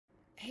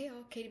Hey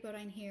all, Katie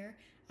Bodine here.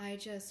 I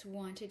just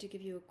wanted to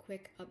give you a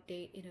quick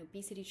update in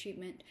obesity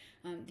treatment.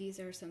 These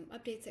are some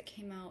updates that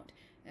came out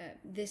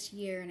this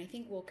year, and I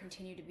think we'll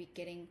continue to be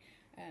getting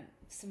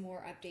some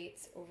more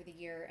updates over the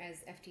year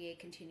as FDA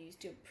continues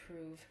to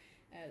approve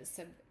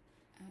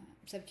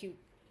sub-Q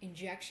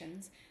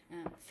injections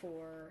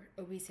for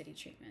obesity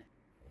treatment.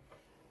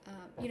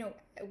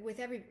 With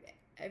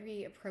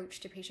every approach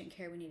to patient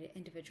care, we need to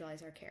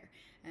individualize our care.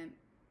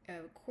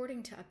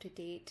 According to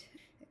UpToDate,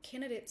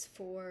 candidates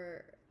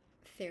for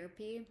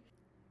therapy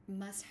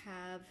must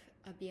have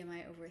a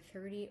BMI over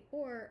 30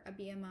 or a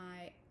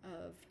BMI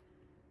of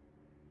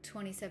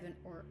 27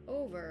 or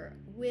over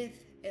with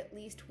at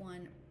least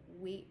one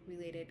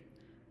weight-related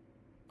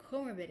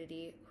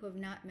comorbidity who have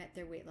not met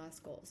their weight loss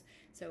goals.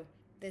 So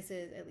this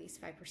is at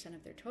least 5%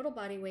 of their total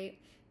body weight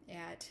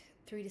at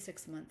 3 to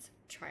 6 months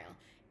trial.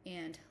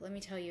 And let me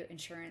tell you,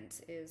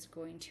 insurance is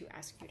going to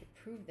ask you to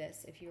prove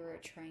this if you're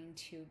trying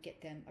to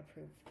get them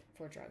approved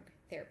for drug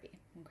therapy,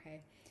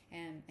 okay?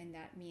 And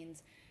that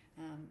means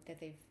that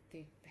they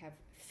have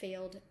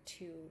failed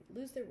to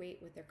lose their weight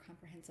with their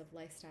comprehensive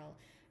lifestyle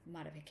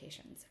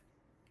modifications.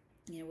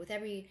 With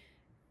every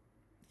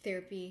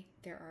therapy,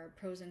 there are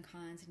pros and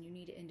cons, and you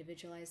need to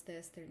individualize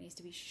this. There needs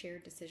to be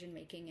shared decision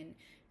making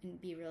and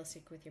be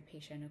realistic with your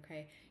patient,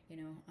 okay?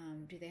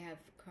 Do they have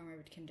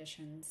comorbid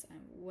conditions?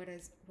 What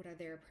are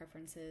their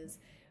preferences?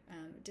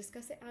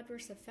 Discuss the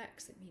adverse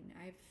effects. I mean,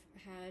 I've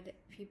had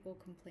people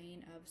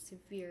complain of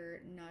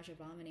severe nausea,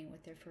 vomiting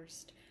with their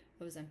first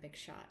Ozempic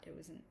shot. It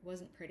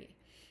wasn't pretty.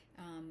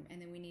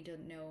 And then we need to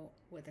know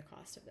what the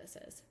cost of this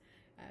is.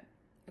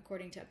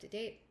 According to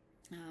UpToDate,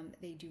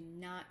 they do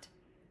not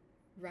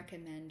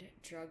recommend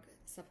drug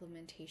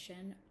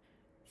supplementation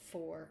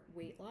for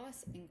weight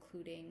loss,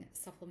 including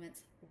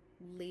supplements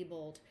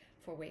labeled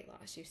for weight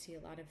loss. You see a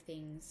lot of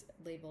things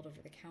labeled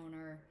over the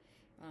counter.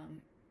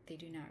 They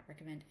do not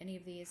recommend any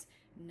of these.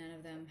 None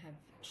of them have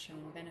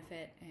shown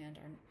benefit and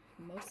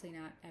are mostly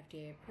not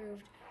FDA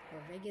approved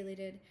or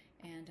regulated.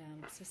 And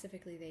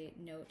specifically, they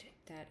note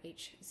that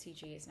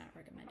HCG is not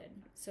recommended.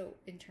 So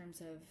in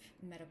terms of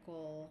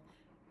medical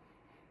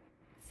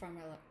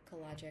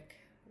pharmacologic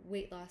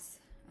weight loss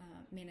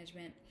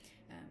management,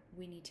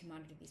 we need to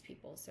monitor these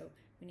people. So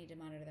we need to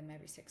monitor them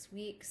every 6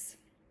 weeks.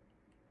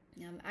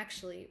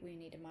 Actually, we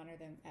need to monitor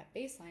them at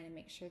baseline and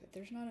make sure that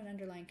there's not an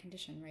underlying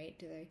condition, right?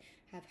 Do they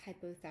have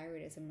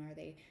hypothyroidism? Are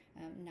they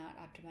not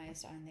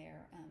optimized on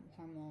their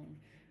hormone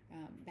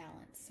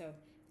balance? So,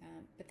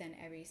 but then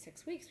every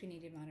 6 weeks, we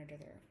need to monitor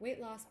their weight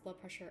loss, blood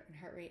pressure, and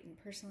heart rate. And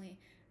personally,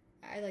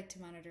 I like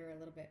to monitor a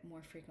little bit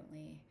more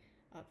frequently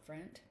up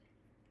front.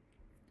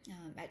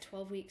 At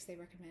 12 weeks, they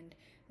recommend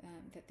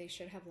that they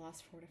should have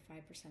lost 4 to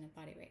 5% of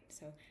body weight.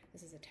 So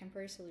this is a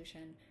temporary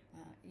solution,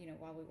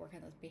 while we work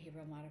on those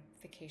behavioral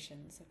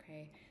modifications,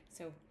 okay?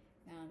 So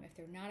if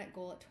they're not at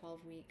goal at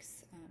 12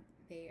 weeks,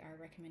 they are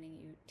recommending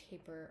you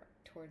taper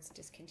towards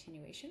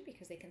discontinuation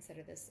because they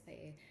consider this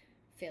a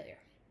failure.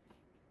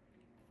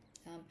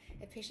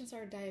 If patients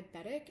are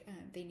diabetic,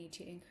 they need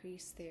to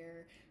increase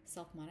their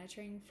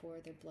self-monitoring for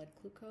their blood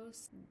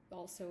glucose.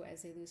 Also,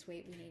 as they lose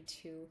weight, we need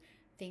to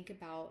think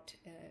about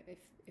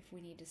if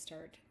we need to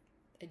start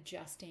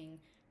adjusting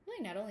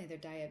really not only their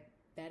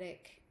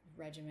diabetic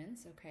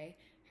regimens, okay,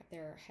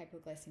 their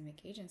hypoglycemic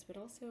agents, but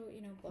also,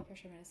 blood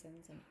pressure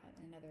medicines and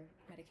other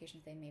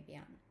medications they may be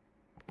on.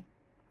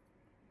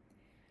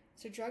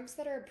 So drugs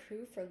that are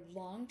approved for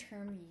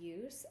long-term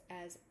use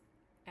as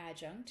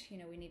adjunct,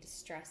 we need to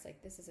stress, like,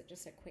 this isn't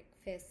just a quick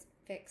fix.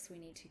 We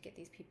need to get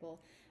these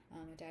people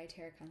a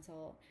dietary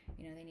consult.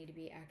 They need to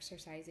be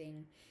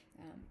exercising.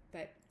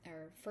 But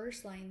our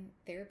first line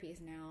therapy is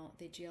now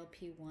the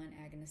GLP-1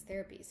 agonist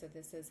therapy. So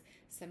this is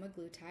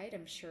semaglutide.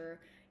 I'm sure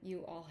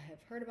you all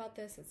have heard about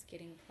this. It's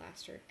getting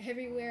plastered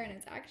everywhere, and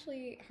it's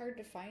actually hard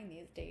to find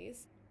these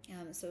days.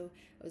 So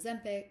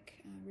Ozempic,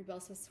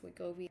 Rybelsus,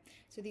 Wegovy.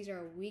 So these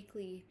are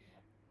weekly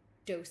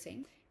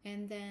dosing.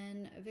 And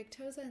then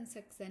Victoza and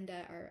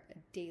Saxenda are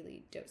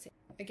daily dosing.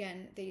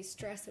 Again, they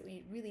stress that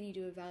we really need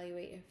to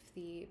evaluate if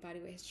the body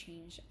weight has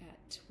changed at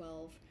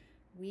 12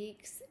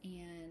 weeks,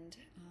 and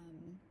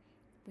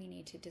we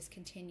need to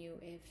discontinue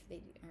if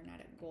they are not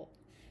at goal.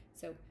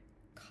 So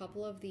a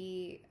couple of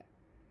the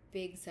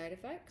big side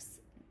effects,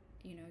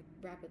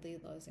 rapidly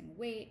losing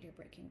weight, you're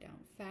breaking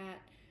down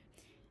fat,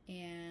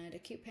 and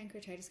acute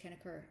pancreatitis can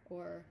occur,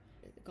 or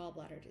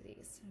gallbladder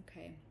disease,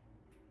 okay?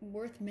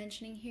 Worth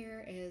mentioning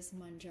here is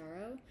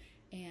Mounjaro,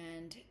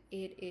 and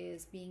it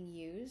is being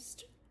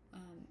used.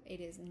 It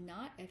is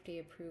not FDA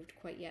approved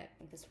quite yet.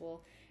 This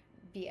will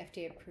be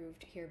FDA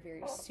approved here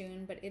very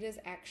soon, but it is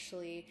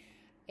actually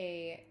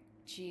a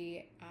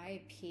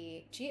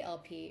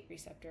GLP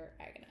receptor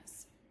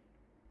agonist.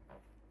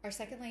 Our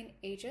second line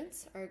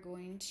agents are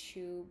going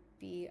to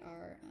be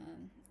our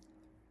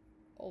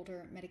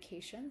older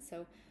medications.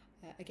 So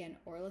again,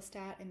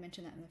 Orlistat, I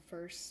mentioned that in the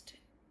first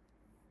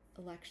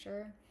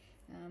lecture.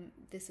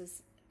 This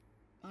is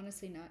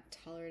honestly not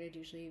tolerated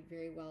usually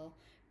very well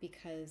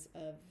because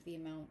of the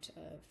amount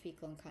of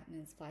fecal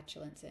incontinence,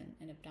 flatulence,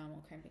 and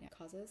abdominal cramping it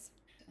causes.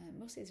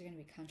 Most of these are going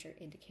to be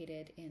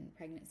contraindicated in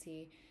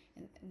pregnancy.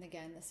 And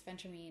again, this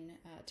phentermine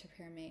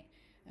topiramate,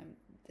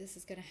 this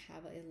is going to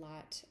have a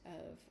lot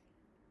of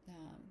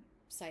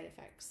side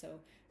effects. So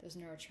those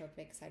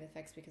neurotropic side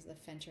effects, because the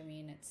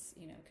phentermine, it's,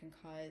 can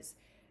cause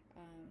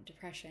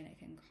depression, it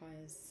can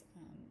cause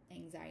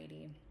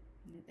anxiety,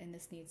 and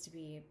this needs to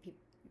be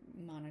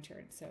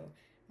monitored. So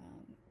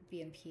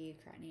BMP,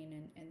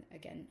 creatinine, and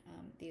again,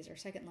 these are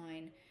second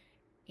line,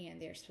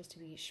 and they're supposed to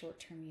be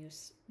short-term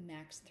use,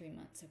 max 3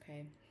 months,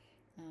 okay?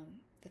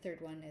 The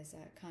third one is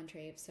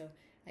Contrave. So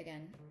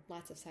again,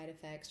 lots of side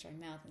effects, dry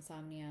mouth,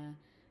 insomnia,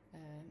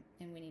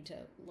 and we need to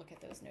look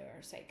at those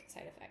neuropsych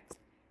side effects.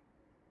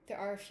 There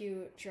are a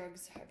few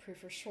drugs approved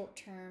for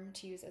short-term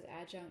to use as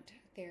adjunct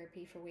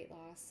therapy for weight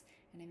loss,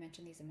 and I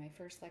mentioned these in my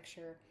first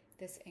lecture.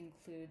 This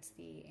includes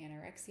the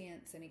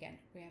anorexiants, and again,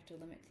 we have to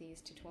limit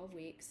these to 12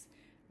 weeks.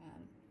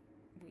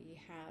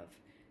 We have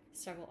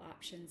several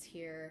options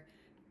here.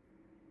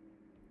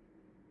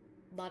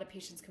 A lot of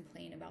patients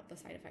complain about the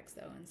side effects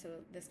though, and so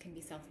this can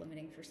be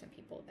self-limiting for some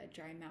people, that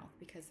dry mouth,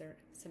 because there are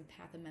some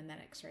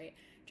pathomimetics, right?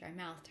 Dry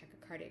mouth,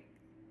 tachycardic,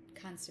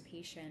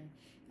 constipation,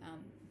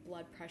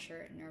 blood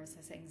pressure,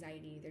 nervousness,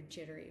 anxiety, they're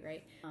jittery,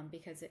 right?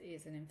 Because it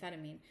is an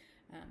amphetamine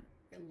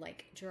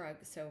like drug.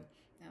 So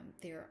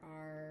there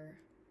are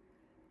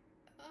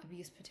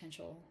abuse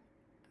potential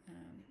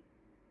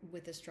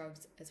with this drug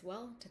as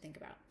well to think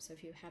about. So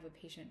if you have a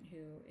patient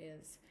who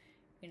is,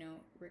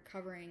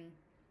 recovering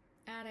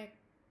addict,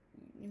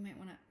 you might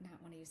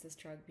not want to use this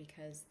drug,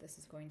 because this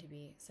is going to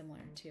be similar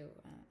to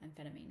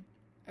amphetamine.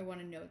 I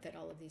want to note that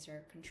all of these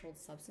are controlled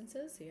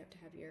substances, so you have to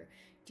have your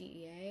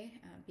DEA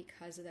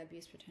because of the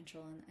abuse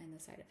potential and the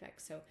side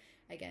effects. So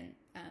again,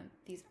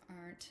 these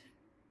aren't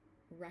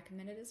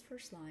recommended as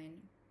first line,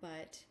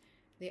 but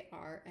they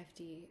are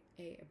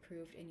FDA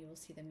approved, and you will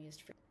see them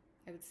used for.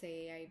 I would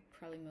say I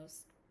probably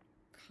most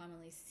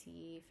commonly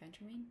see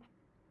phentermine,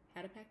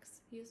 Atipex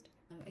used.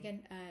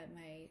 Again,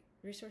 my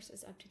resource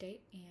is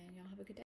UpToDate, and y'all have a good day.